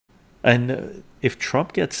And if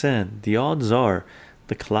Trump gets in, the odds are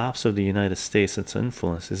the collapse of the United States, its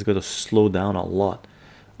influence, is going to slow down a lot.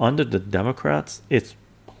 Under the Democrats, it's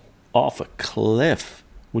off a cliff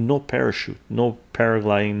with no parachute, no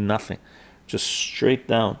paragliding, nothing, just straight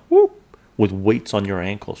down, whoop, with weights on your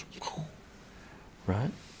ankles,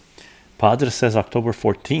 right? Padre says October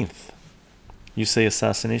 14th. You say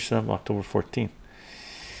assassination of October 14th.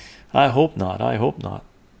 I hope not. I hope not.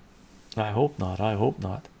 I hope not. I hope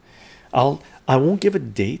not. I won't give a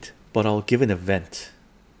date, but I'll give an event.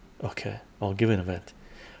 Okay, I'll give an event.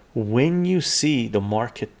 When you see the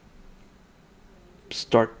market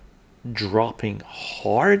start dropping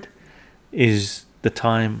hard is the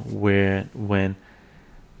time where when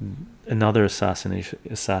another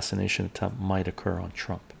assassination attempt might occur on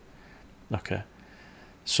Trump. Okay,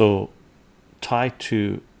 so tied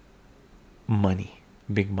to money,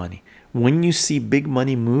 big money. When you see big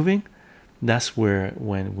money moving, that's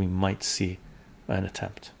when we might see an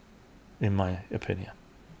attempt, in my opinion.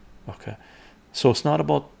 Okay, so it's not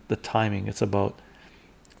about the timing, it's about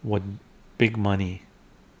what big money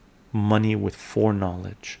with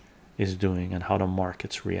foreknowledge is doing and how the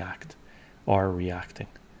markets are reacting,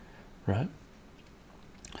 right?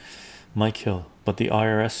 Mike Hill, but the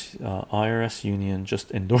IRS union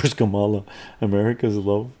just endorsed Kamala. Americans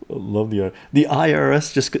love the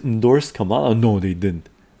IRS just endorsed Kamala. No, they didn't.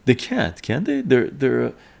 They can't, can they?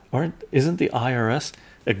 They're aren't isn't the IRS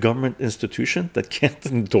a government institution that can't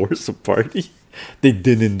endorse a party? They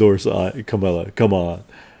didn't endorse Kamala. Come on.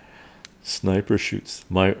 Sniper shoots,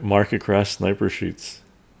 my market crash sniper shoots,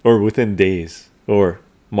 or within days, or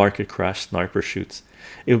market crash sniper shoots.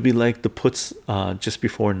 It would be like the puts just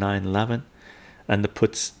before 9/11 and the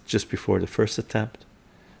puts just before the first attempt,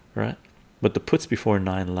 right? But the puts before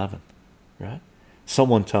 9/11, right?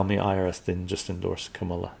 Someone tell me IRS didn't just endorse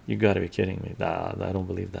Kamala. You got to be kidding me. Nah, I don't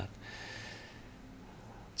believe that.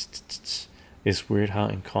 It's weird how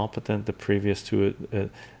incompetent the previous two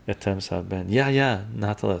attempts have been. Yeah,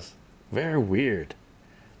 Natalis, very weird.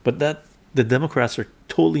 But that the Democrats are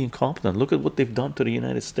totally incompetent. Look at what they've done to the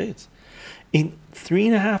United States in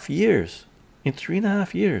 3.5 years. In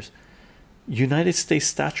 3.5 years, United States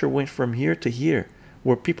stature went from here to here,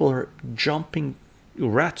 where people are jumping,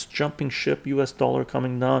 rats jumping ship, US dollar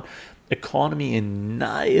coming down, economy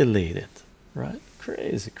annihilated, right?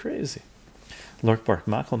 Crazy. Lurk Park,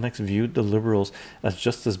 Malcolm X viewed the liberals as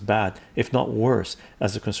just as bad, if not worse,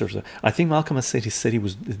 as the conservatives. I think Malcolm X said he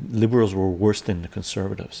was liberals were worse than the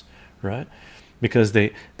conservatives, right? Because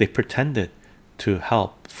they pretended to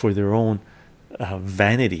help for their own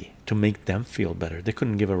vanity, to make them feel better. They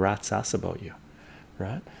couldn't give a rat's ass about you,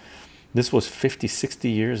 right? This was 50-60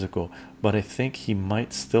 years ago, but I think he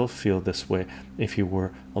might still feel this way if he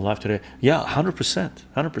were alive today. Yeah,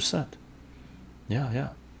 100%. Yeah.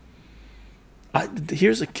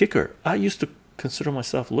 Here's a kicker. I used to consider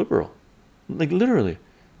myself liberal, like literally.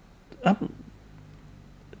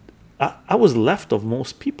 I was left of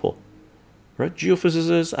most people, right?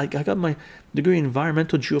 Geophysicist. I got my degree in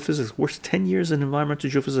environmental geophysics. Worked 10 years in environmental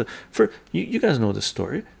geophysics. For you guys know this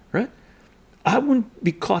story, right? I wouldn't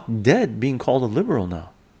be caught dead being called a liberal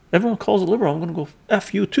now. Everyone calls a liberal. I'm gonna go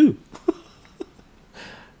F you too,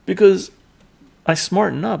 because I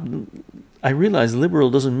smarten up. I realize liberal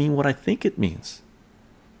doesn't mean what I think it means,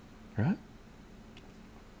 right?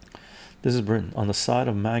 This is Britain. On the side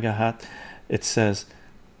of MAGA hat, it says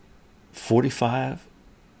 45,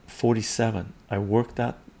 47. I worked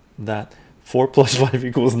at that 4 plus 5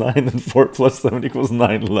 equals 9 and 4 plus 7 equals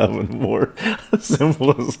 9/11. More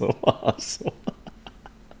simple as possible.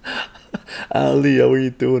 Ali, how are you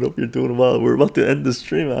doing? Hope you're doing well. We're about to end the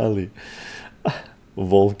stream, Ali.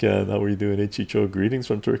 Volcan, how are you doing? Hey, chycho, greetings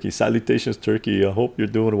from Turkey. Salutations, Turkey. I hope you're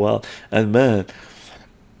doing well. And man,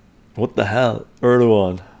 what the hell,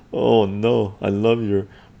 Erdogan? Oh no, I love your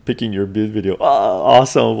picking your beard video.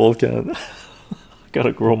 Awesome, Volcan.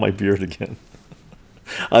 Gotta grow my beard again.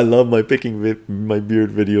 I love my picking my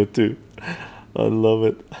beard video too. I love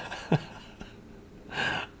it.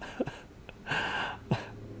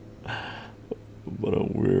 But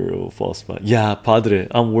I'm worried about false flag. Yeah, Padre,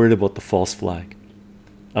 I'm worried about the false flag.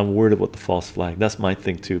 I'm worried about the false flag. That's my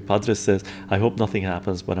thing too. Padre says, I hope nothing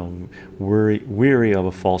happens, but I'm weary of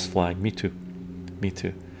a false flag. Me too.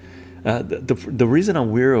 The reason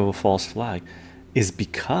I'm weary of a false flag is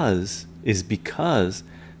because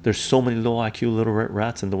there's so many low IQ little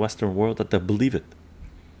rats in the Western world that they believe it.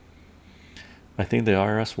 I think the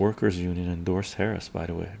IRS workers union endorsed Harris, by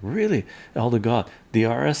the way. Really? Elder God, the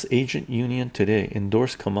IRS agent union today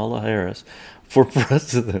endorsed Kamala Harris for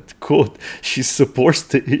president. Quote, she supports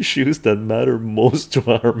the issues that matter most to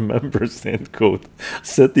our members, end quote.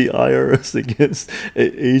 Set the IRS against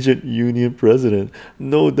an agent union president.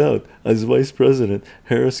 No doubt, as vice president,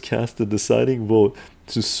 Harris cast the deciding vote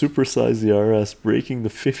to supersize the IRS, breaking the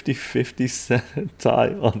 50-50 Senate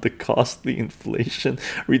tie on the costly Inflation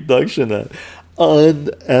Reduction Act.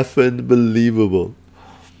 Uneffing believable.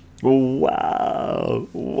 Wow,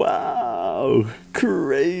 wow,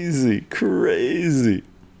 crazy, crazy,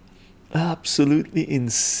 absolutely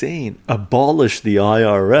insane. Abolish the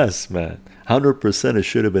IRS, man. 100%. It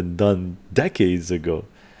should have been done decades ago.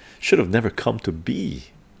 Should have never come to be,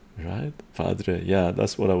 right, Padre? Yeah,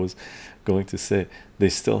 that's what I was going to say. They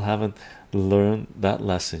still haven't learned that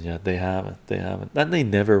lesson yet. They haven't, and they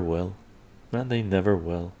never will, man. They never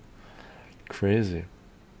will. Crazy.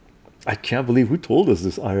 I can't believe who told us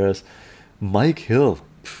this. IRS, Mike Hill.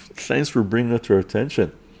 Thanks for bringing it to our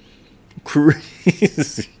attention.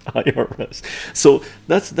 Crazy. IRS. So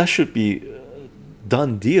that should be a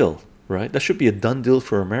done deal, right? That should be a done deal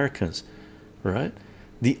for Americans, right?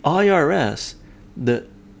 The IRS, the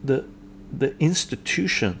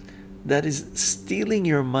institution that is stealing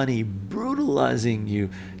your money, brutalizing you,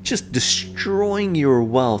 just destroying your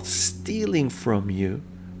wealth, stealing from you,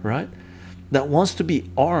 right? That wants to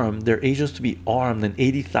be armed, their agents to be armed, and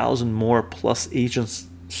 80,000 more plus agents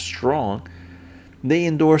strong. They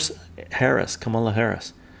endorse Harris, Kamala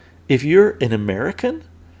Harris. If you're an American,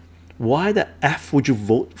 why the F would you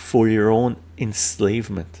vote for your own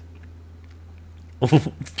enslavement?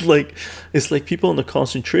 Like, it's like people in the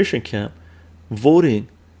concentration camp voting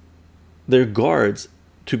their guards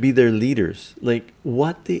to be their leaders. Like,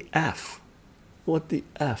 what the F? What the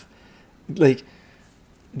F? Like,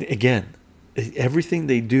 again, everything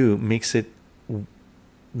they do makes it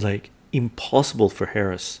like impossible for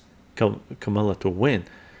Harris, Kamala, to win.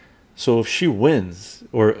 So if she wins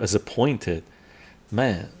or is appointed,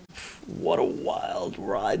 man, what a wild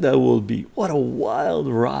ride that will be. What a wild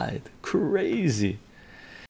ride. Crazy.